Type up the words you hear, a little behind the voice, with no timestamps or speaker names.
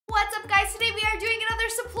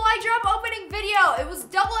go. It was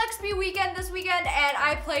double XP weekend this weekend, and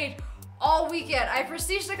I played all weekend. I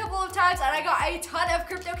prestiged a couple of times, and I got a ton of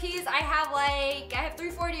crypto keys. I have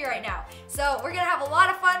 340 right now. So we're gonna have a lot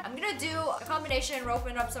of fun. I'm gonna do a combination,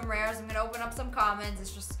 open up some rares. I'm gonna open up some commons.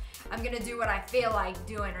 It's just, I'm gonna do what I feel like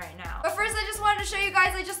doing right now. But first, I just wanted to show you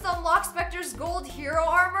guys, I just unlocked Spectre's gold hero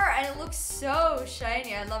armor, and it looks so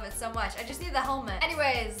shiny. I love it so much. I just need the helmet.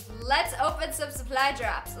 Anyways, let's open some supply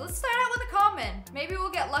drops. Let's start out with a common. Maybe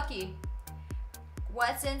we'll get lucky.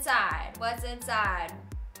 What's inside? What's inside?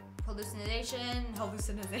 Hallucination.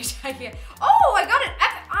 I can't. Oh, I got it.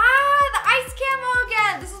 The ice camo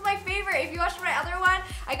again. This is my favorite. If you watched my other one,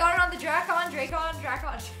 I got it on the Dracon.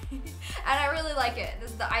 And I really like it.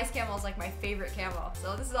 The ice camo is like my favorite camo.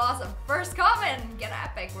 So this is awesome. First common, get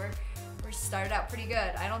epic. We're started out pretty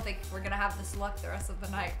good. I don't think we're gonna have this luck the rest of the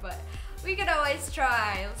night, but we can always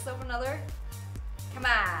try. Let's open another. Come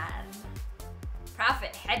on.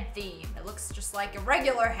 Prophet head theme. It looks just like a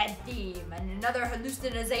regular head theme. And another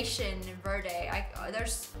hallucination in Verde.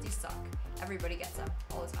 These suck. Everybody gets them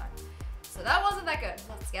all the time. So that wasn't that good.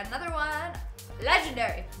 Let's get another one.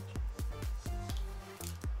 Legendary.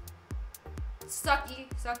 Sucky.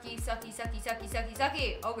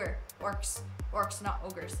 Ogre. Orcs, not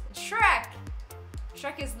ogres. Shrek.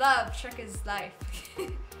 Shrek is love. Shrek is life.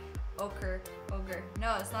 Ogre.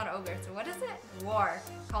 No, it's not ogre. So what is it? War.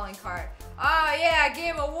 Calling card. Oh yeah,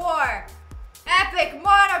 game of war. Epic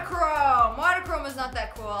monochrome. Monochrome is not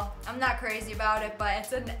that cool. I'm not crazy about it, but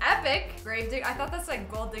it's an epic grave digger. I thought that's like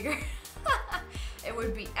gold digger. It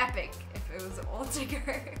would be epic if it was an old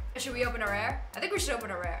digger. Should we open a rare? I think we should open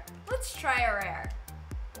a rare. Let's try a rare.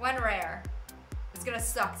 One rare. It's gonna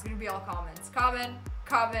suck. It's gonna be all commons. Common.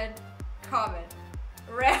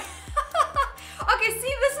 Rare. Okay,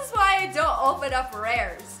 see, this is why I don't open up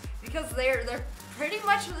rares, because they're pretty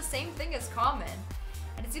much the same thing as common.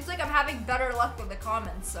 And it seems like I'm having better luck with the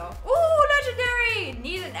commons, so. Ooh, legendary!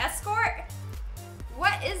 Need an escort?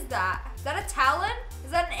 What is that? Is that a talon? Is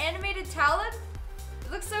that an animated talon?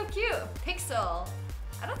 It looks so cute. Pixel.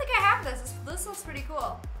 I don't think I have this. This looks pretty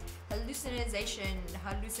cool. Hallucination.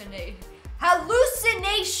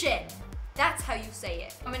 That's how you say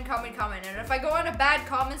it. Common. And if I go on a bad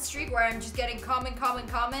common streak where I'm just getting common,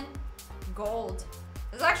 gold.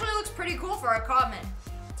 This actually looks pretty cool for a common.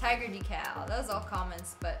 Tiger decal. Those all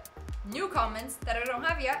commons, but new commons that I don't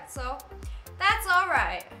have yet, so that's all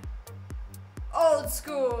right. Old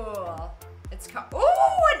school.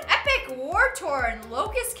 Ooh, an epic war-torn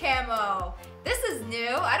locust camo. This is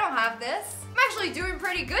new. I don't have this. I'm actually doing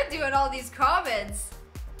pretty good doing all these commons.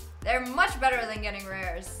 They're much better than getting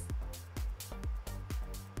rares.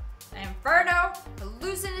 Inferno,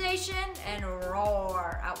 hallucination, and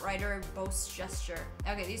roar. Outrider, boast gesture.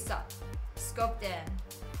 Okay, these suck. Scoped in.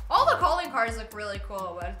 All the calling cards look really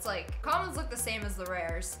cool, but it's like commons look the same as the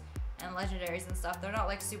rares and legendaries and stuff. They're not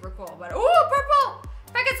like super cool, but ooh, purple!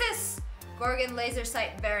 Pegasus! Gorgon laser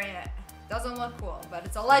sight variant. Doesn't look cool, but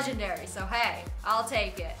it's a legendary, so hey, I'll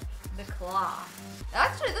take it. The claw.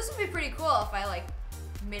 Actually, this would be pretty cool if I like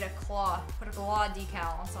made a claw, put a claw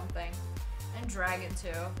decal on something. And dragon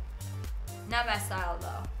too. Not my style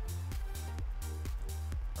though.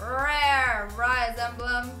 Rare, rise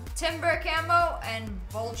emblem, timber camo, and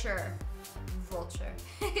vulture.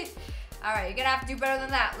 Alright, you're gonna have to do better than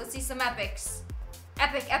that. Let's see some epics.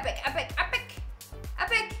 Epic.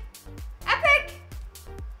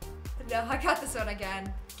 No, I got this one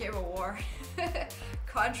again. Game of War.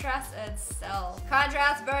 Contrast and Cell.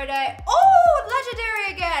 Contrast, Verde. Oh,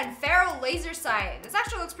 legendary again. Feral laser sight. This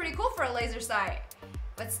actually looks pretty cool for a laser sight.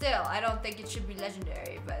 But still, I don't think it should be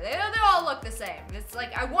legendary. But they all look the same. It's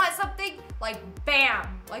like, I want something like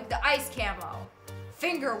BAM. Like the ice camo.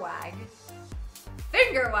 Finger wag.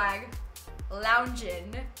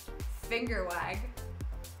 Loungin'. Finger wag.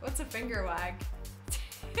 What's a finger wag?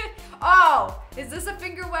 Oh, is this a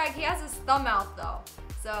finger wag? He has his thumb out though.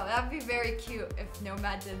 So that'd be very cute if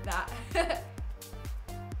Nomad did that.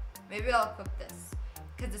 Maybe I'll equip this.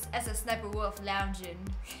 Because it's SSSniperWolf lounging.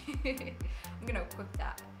 I'm gonna equip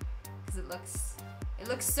that. Because it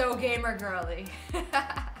looks so gamer girly.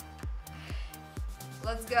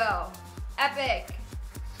 Let's go. Epic.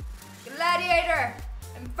 Gladiator.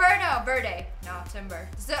 Inferno. Verde. No, Timber.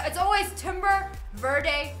 So it's always Timber,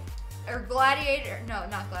 Verde, or Gladiator. No,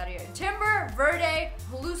 not Gladiator. Timber, Verde,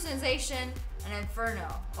 Hallucination, and Inferno.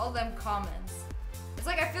 All them commons. It's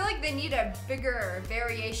like I feel like they need a bigger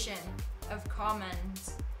variation of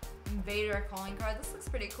commons. Invader calling card. This looks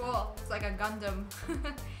pretty cool. It's like a Gundam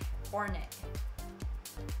Hornet.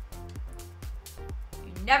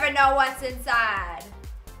 You never know what's inside.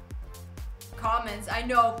 commons. I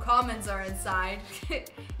know commons are inside.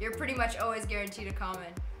 You're pretty much always guaranteed a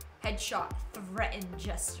common. Headshot, threaten,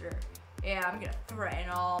 gesture. Yeah, I'm gonna threaten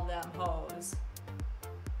all them hoes.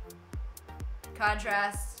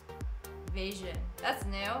 Contrast, evasion. That's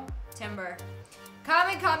new. Timber.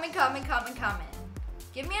 Common.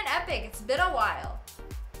 Give me an epic. It's been a while.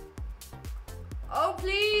 Oh,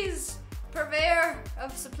 please. Purveyor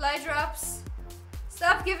of supply drops.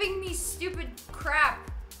 Stop giving me stupid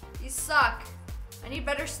crap. You suck. I need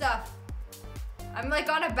better stuff. I'm like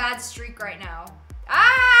on a bad streak right now.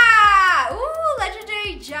 Ah! Ooh,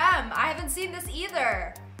 legendary gem. I haven't seen this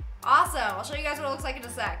either. Awesome. I'll show you guys what it looks like in a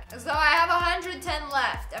sec. So I have 110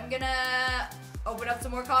 left. I'm gonna open up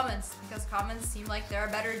some more commons because commons seem like they're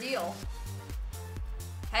a better deal.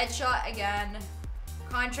 Headshot again.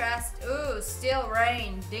 Contrast. Ooh, Steel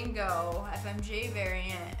Rain, Dingo, FMG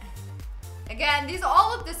variant. Again, these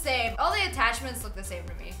all look the same. All the attachments look the same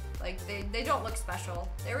to me. Like, they don't look special.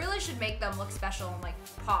 They really should make them look special and like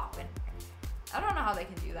pop. And I don't know how they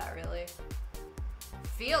can do that really.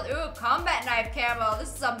 Field, ooh, combat knife camo. This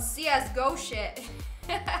is some CSGO shit.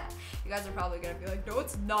 You guys are probably gonna be like, no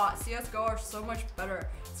it's not. CSGO are so much better.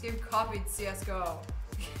 This game copied CSGO.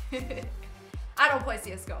 I don't play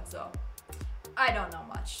CSGO, so I don't know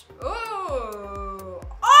much. Ooh.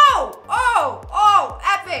 Oh,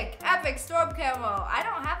 epic storm camo. I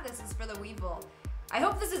don't have this, it's for the Weevil. I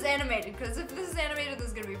hope this is animated, because if this is animated, this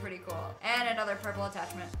is gonna be pretty cool. And another purple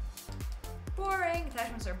attachment. Boring,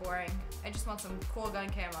 attachments are boring. I just want some cool gun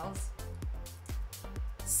camos.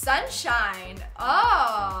 Sunshine.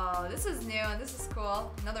 Oh, this is new and this is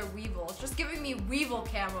cool. Another Weevil. It's just giving me Weevil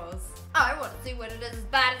camos. I want to see what it is as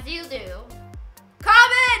bad as you do.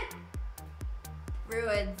 Common!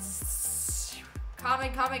 Ruins.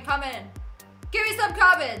 Common. Give me some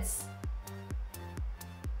commons.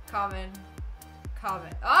 Common.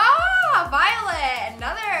 Oh, Violet.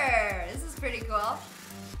 Another. This is pretty cool.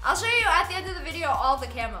 I'll show you at the end of the video all the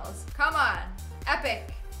camos. Come on.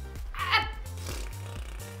 Epic.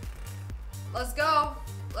 Let's go.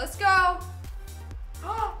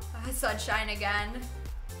 Oh, sunshine again.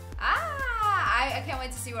 I can't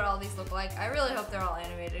wait to see what all these look like. I really hope they're all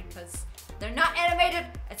animated because they're not animated.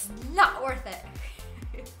 It's not worth it.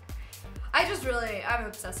 I'm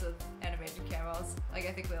obsessed with animated camos. Like,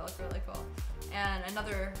 I think they look really cool. And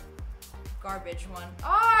another garbage one.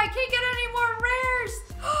 Oh, I can't get any more rares.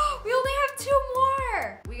 We only have 2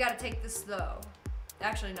 more. We gotta take this slow.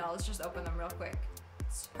 Actually, no, let's just open them real quick.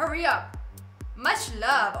 Hurry up. Much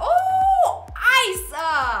love. Oh, ice.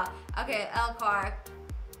 Okay, Elcar.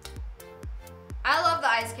 I love the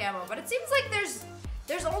ice camo, but it seems like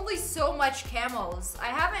there's only so much camos. I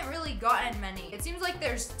haven't really gotten many. It seems like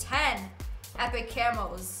there's 10 epic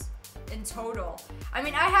camos in total. I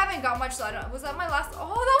mean, I haven't got much, so I don't, was that my last? Oh,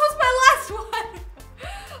 that was my last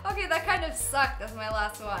one. Okay, that kind of sucked as my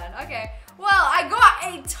last one. Okay, well, I got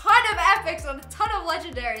a ton of epics and a ton of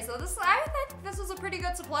legendaries, so I think this was a pretty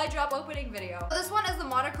good supply drop opening video. This one is the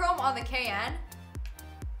monochrome on the KN.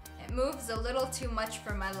 It moves a little too much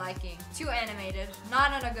for my liking. Too animated,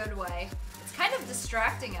 not in a good way. It's kind of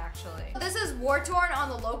distracting, actually. This is War-Torn on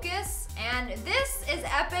the Locust, and this is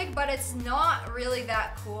epic, but it's not really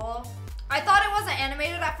that cool. I thought it wasn't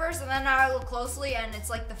animated at first, and then I looked closely, and it's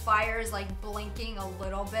like the fire is like blinking a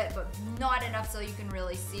little bit, but not enough so you can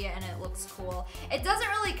really see it, and it looks cool. It doesn't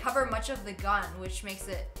really cover much of the gun, which makes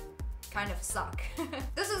it kind of suck.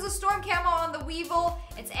 This is a storm camo on the Weevil.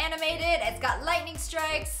 It's animated, it's got lightning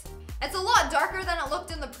strikes. It's a lot darker than it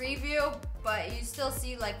looked in the preview, but you still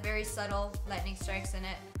see like very subtle lightning strikes in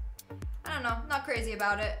it. I don't know, not crazy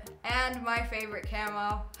about it. And my favorite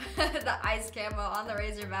camo, the ice camo on the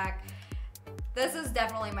Razorback. This is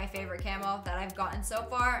definitely my favorite camo that I've gotten so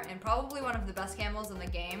far, and probably one of the best camos in the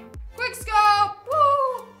game. Quick scope,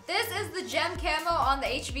 woo! This is the gem camo on the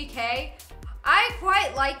HVK. I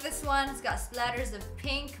quite like this one. It's got splatters of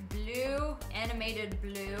pink, blue, animated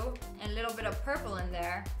blue, and a little bit of purple in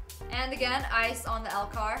there. And again, ice on the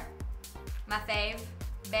Elcar. My fave,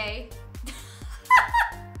 Bay.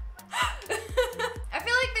 I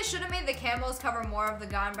feel like they should have made the camos cover more of the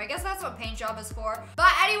gun, but I guess that's what paint job is for.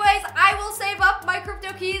 But anyways, I will save up my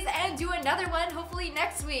crypto keys and do another one hopefully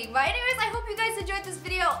next week. But anyways, I hope you guys enjoyed this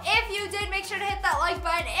video. If you did, make sure to hit that like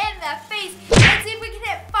button in the face. Let's see if we can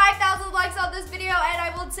hit 5,000 likes on this video, and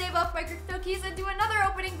I will save up my crypto keys and do another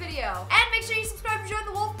opening video. And make sure you subscribe to join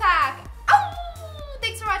the Wolf Pack. Oh!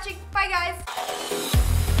 Thanks for watching. Bye,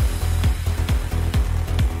 guys.